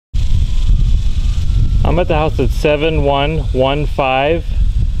I'm at the house at 7115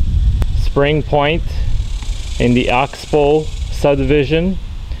 Spring Point in the Oxbow subdivision.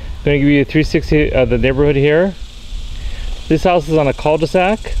 I'm going to give you a 360 of the neighborhood here. This house is on a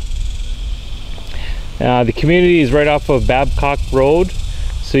cul-de-sac. The community is right off of Babcock Road,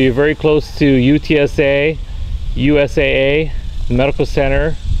 so you're very close to UTSA, USAA, the Medical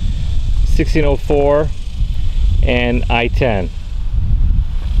Center, 1604, and I-10.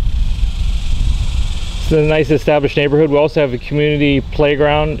 It's a nice established neighborhood. We also have a community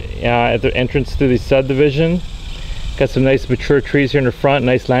playground at the entrance to the subdivision. Got some nice mature trees here in the front,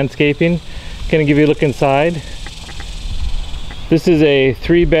 nice landscaping. Gonna give you a look inside. This is a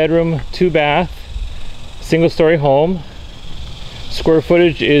 3-bedroom, 2-bath, single-story home. Square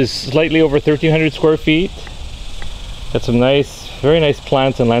footage is slightly over 1,300 square feet. Got some nice, very nice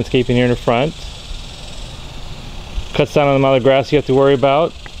plants and landscaping here in the front. Cuts down on the amount of grass you have to worry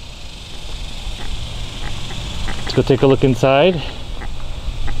about. Let's go take a look inside.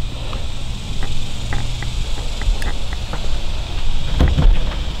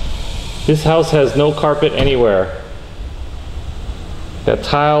 This house has no carpet anywhere. Got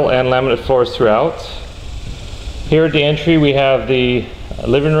tile and laminate floors throughout. Here at the entry we have the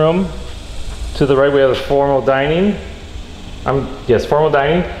living room. To the right we have the formal dining. Formal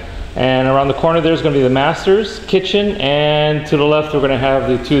dining. And around the corner there's going to be the master's kitchen, and to the left we're going to have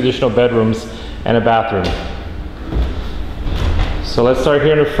the 2 additional bedrooms and a bathroom. So let's start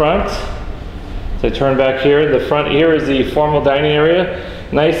here in the front. So I turn back here. The front here is the formal dining area.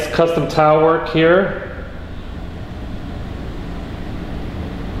 Nice custom tile work here.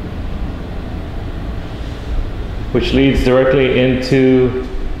 Which leads directly into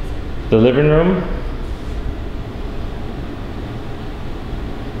the living room.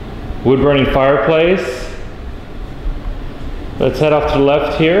 Wood burning fireplace. Let's head off to the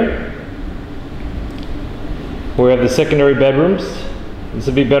left here. We have the secondary bedrooms. This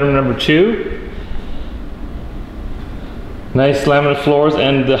will be bedroom number 2. Nice laminate floors,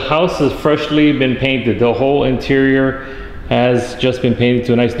 and the house has freshly been painted. The whole interior has just been painted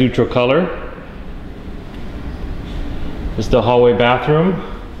to a nice neutral color. This is the hallway bathroom.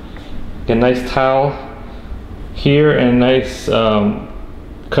 Got a nice tile here and nice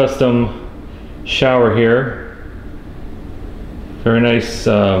custom shower here. Very nice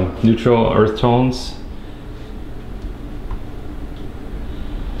neutral earth tones.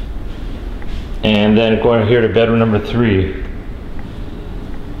 And then going here to bedroom number 3.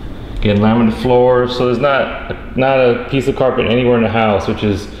 Again, laminate floors, so there's not a piece of carpet anywhere in the house, which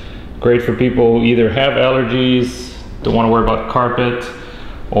is great for people who either have allergies, don't want to worry about carpet,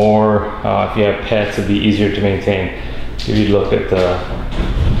 or if you have pets, it'd be easier to maintain. If you look at the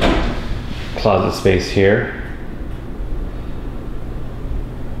closet space here.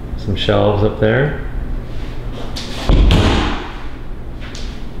 Some shelves up there.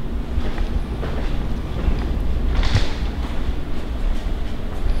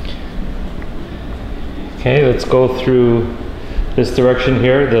 Okay, let's go through this direction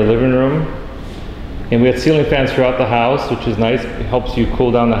here, the living room. And we have ceiling fans throughout the house, which is nice. It helps you cool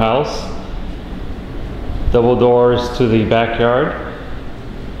down the house. Double doors to the backyard.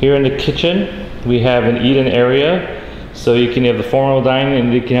 Here in the kitchen, we have an eat-in area. So you can have the formal dining,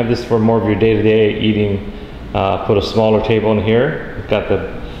 and you can have this for more of your day-to-day eating. Put a smaller table in here. We've got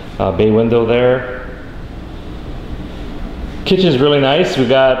the bay window there. Kitchen is really nice. We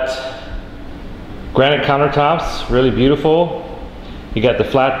got granite countertops, really beautiful. You got the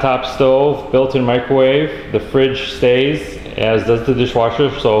flat top stove, built-in microwave. The fridge stays, as does the dishwasher.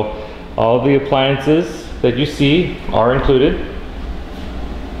 So all the appliances that you see are included.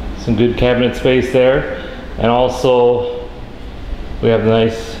 Some good cabinet space there. And also we have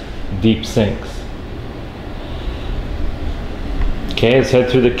nice deep sinks. Okay, let's head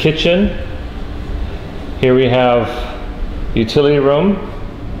through the kitchen. Here we have the utility room.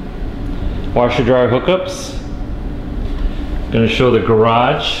 Washer dryer hookups. Going to show the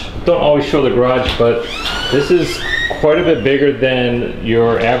garage. Don't always show the garage, but this is quite a bit bigger than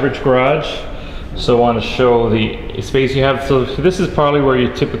your average garage. So I want to show the space you have. So this is probably where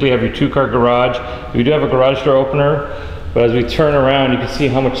you typically have your 2-car garage. We do have a garage door opener, but as we turn around, you can see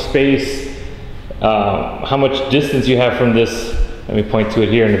how much space, how much distance you have from this. Let me point to it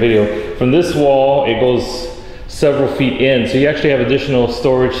here in the video. From this wall, it goes several feet in. So you actually have additional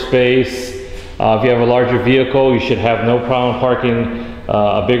storage space. If you have a larger vehicle, you should have no problem parking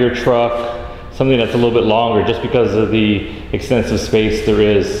a bigger truck, something that's a little bit longer, just because of the extensive space there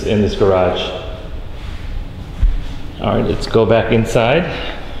is in this garage. All right, let's go back inside.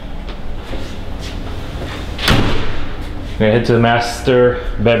 Gonna head to the master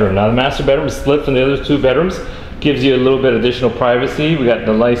bedroom. Now the master bedroom is split from the other two bedrooms. Gives you a little bit additional privacy. We got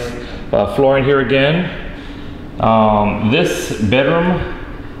the nice flooring here again. This bedroom,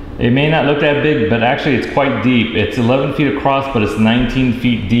 it may not look that big, but actually it's quite deep. It's 11 feet across, but it's 19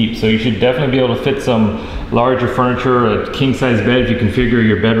 feet deep. So you should definitely be able to fit some larger furniture, a king size bed if you configure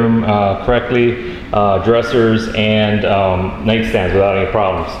your bedroom correctly, dressers and nightstands without any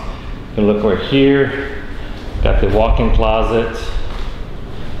problems. Gonna look right here. Got the walk-in closet.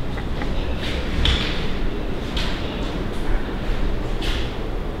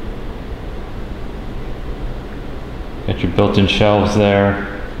 Got your built-in shelves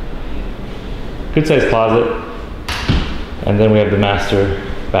there. Good sized closet. And then we have the master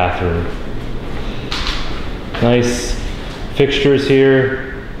bathroom. Nice fixtures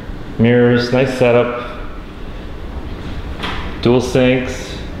here, mirrors, nice setup. Dual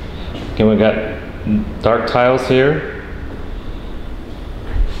sinks. Again, we got dark tiles here.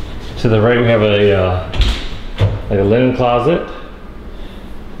 To the right we have like a linen closet.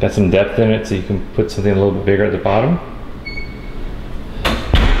 Got some depth in it so you can put something a little bit bigger at the bottom.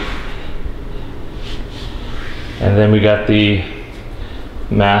 And then we got the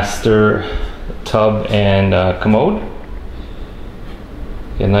master tub and commode.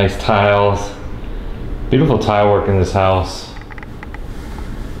 Got nice tiles. Beautiful tile work in this house.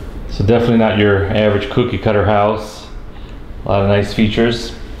 So definitely not your average cookie cutter house. A lot of nice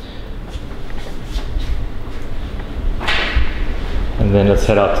features. And then let's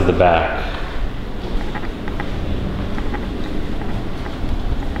head out to the back.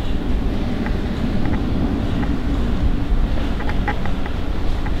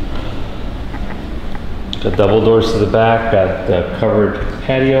 Got double doors to the back, got the covered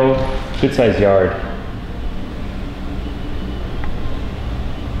patio, good sized yard.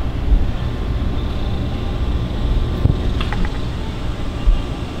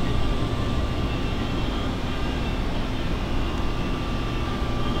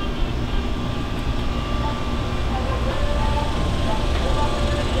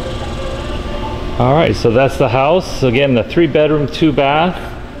 All right, so that's the house. Again, the 3-bedroom, 2-bath.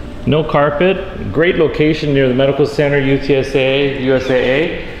 No carpet, great location near the medical center, UTSA,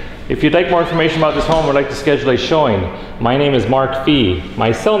 USAA. If you'd like more information about this home or like to schedule a showing, my name is Mark Fee.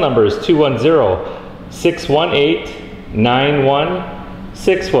 My cell number is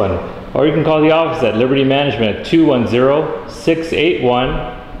 210-618-9161. Or you can call the office at Liberty Management at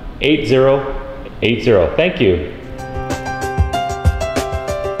 210-681-8080. Thank you.